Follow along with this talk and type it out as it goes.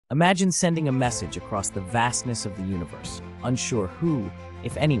Imagine sending a message across the vastness of the universe, unsure who,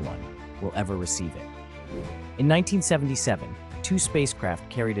 if anyone, will ever receive it. In 1977, two spacecraft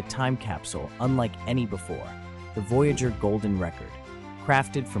carried a time capsule unlike any before, the Voyager Golden Record.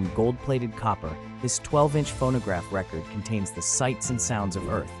 Crafted from gold-plated copper, this 12-inch phonograph record contains the sights and sounds of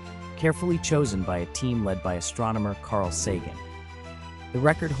Earth, carefully chosen by a team led by astronomer Carl Sagan. The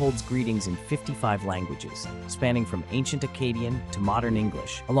record holds greetings in 55 languages, spanning from ancient Akkadian to modern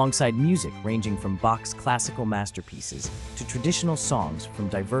English, alongside music ranging from Bach's classical masterpieces to traditional songs from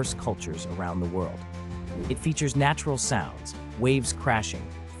diverse cultures around the world. It features natural sounds, waves crashing,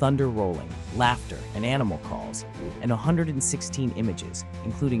 thunder rolling, laughter, and animal calls, and 116 images,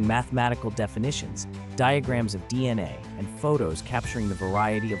 including mathematical definitions, diagrams of DNA, and photos capturing the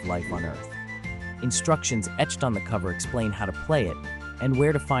variety of life on Earth. Instructions etched on the cover explain how to play it and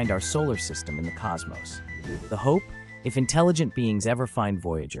where to find our solar system in the cosmos. The hope? If intelligent beings ever find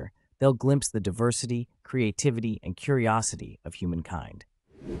Voyager, they'll glimpse the diversity, creativity, and curiosity of humankind.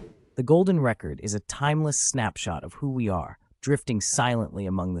 The Golden Record is a timeless snapshot of who we are, drifting silently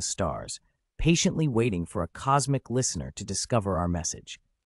among the stars, patiently waiting for a cosmic listener to discover our message.